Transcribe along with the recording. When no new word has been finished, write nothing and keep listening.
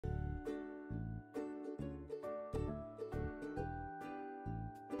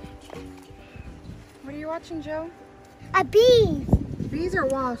What are you watching, Joe? A bee. Bees or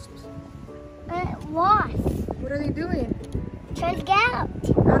wasps? Wasp. What are they doing? Trying to get out.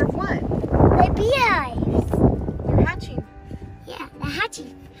 Out of what? The beehives. They're hatching. Yeah, they're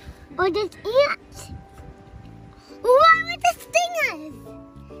hatching. Or just ants. What with the stingers?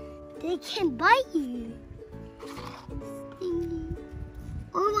 They can bite you. Stingy.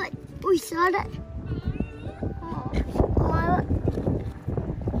 Oh, what? We saw that.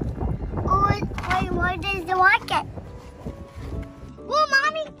 What is the market? Whoa,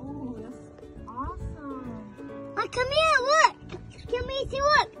 Mommy! Oh, that's awesome. Look, come here, look! Come here, see,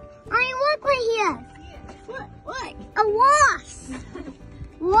 look! Look right here! What? A wasp!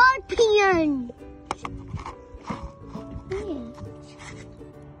 Scorpion! Yeah.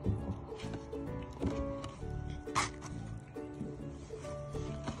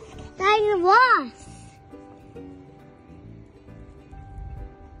 That's a wasp!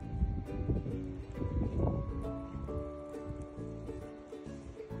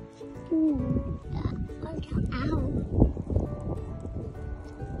 Ooh, look out.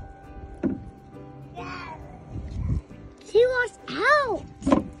 Yeah. She was out.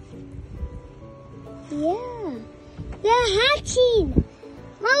 Yeah. They're hatching.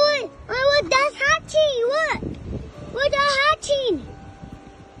 Look, that's hatching. Look. Look, they're hatching.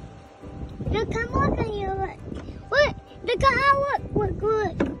 Now come look at you. Look, look at how look.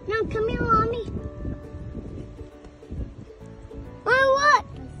 Now come here, Mommy. Look.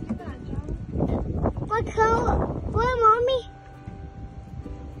 Look, Mommy.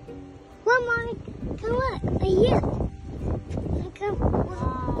 Look, Mommy. Come look, right here.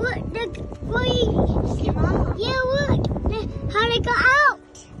 Look. Yeah, look. How they got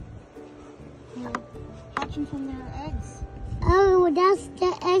out. They're hatching from their eggs. Oh, that's the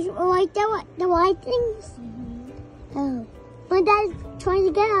eggs right there, the white things? Mm-hmm. Oh, but that's trying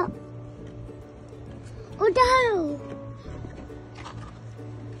to get out. Oh, no.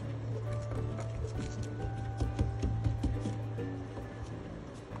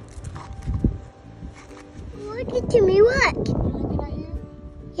 Look at me, look. They're looking at you?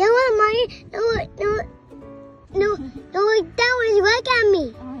 Yeah, look, Mommy. No, look, that one's right at me.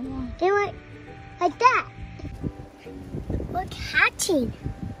 Oh, I know. They went like that. Look, hatching.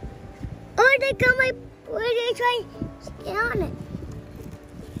 Oh, they got my, they're trying to get on it.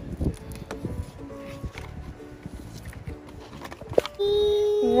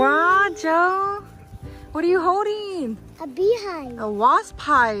 Wow, Joe. What are you holding? A beehive. A wasp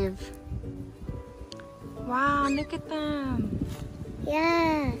hive. Wow, look at them.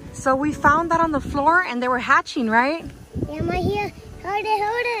 Yeah. So we found that on the floor and they were hatching, right? Yeah, my here. Hold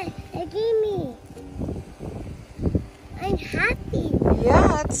it. They gave me. I'm happy.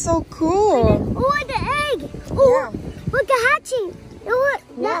 Yeah, it's so cool. Oh, the egg. Oh, Yeah. look, the hatching. Oh, look.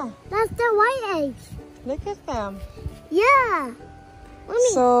 Yeah. That's the white eggs. Look at them. Yeah. Mommy.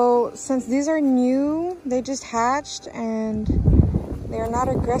 So since these are new, they just hatched and they are not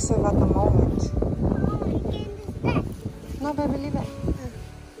aggressive at the moment. Oh, I can't understand. No, baby, leave it.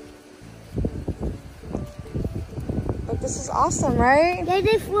 But this is awesome, right?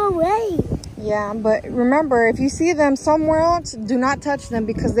 They flew away. Yeah, but remember, if you see them somewhere else, do not touch them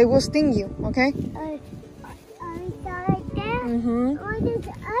because they will sting you, okay? Are right there? Mm-hmm. Oh, there's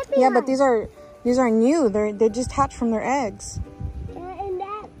a Yeah, but these are new. They just hatched from their eggs. And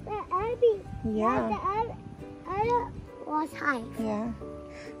that Abby. Yeah. The other was high. Yeah.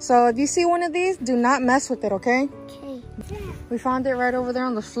 So if you see one of these, do not mess with it, okay? Okay. We found it right over there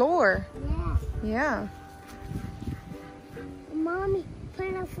on the floor. Yeah. Yeah. Mommy, put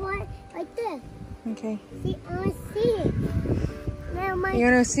it on the floor like this. Okay. See, I want to see it. Now my. You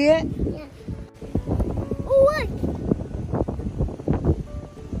want to see it? Yeah. Oh, look.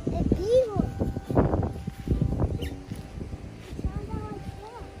 It's evil.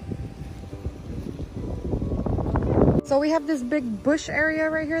 So we have this big bush area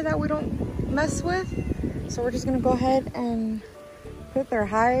right here that we don't mess with. So we're just going to go ahead and put their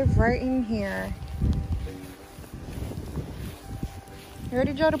hive right in here. You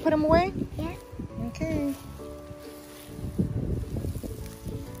ready, Joe, to put them away? Yeah. Okay.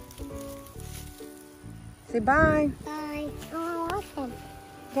 Say bye. Bye. Oh, awesome.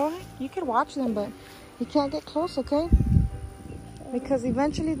 Go ahead. You can watch them, but you can't get close, okay? Because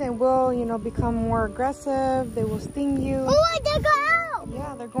eventually they will, you know, become more aggressive. They will sting you. Oh, they got out.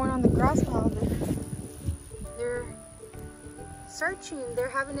 Yeah, they're going on the grass now. They're searching. They're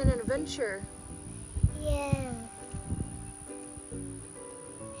having an adventure. Yeah.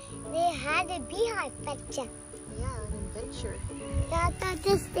 They had a beehive picture. Yeah, an adventure. That's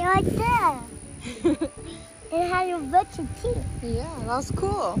just right there. And it had a virtual too. Yeah, that was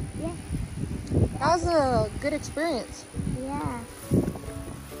cool. Yeah. That was a good experience. Yeah.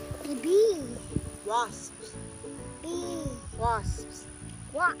 The bees. Wasps. Bees. Wasps.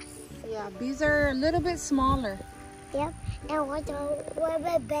 Wasps. Yeah, bees are a little bit smaller. Yep. And what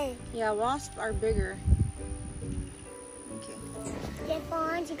a big. Yeah, wasps are bigger. Okay. Get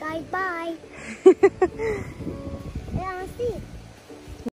on, you guys. Bye. Yeah, see.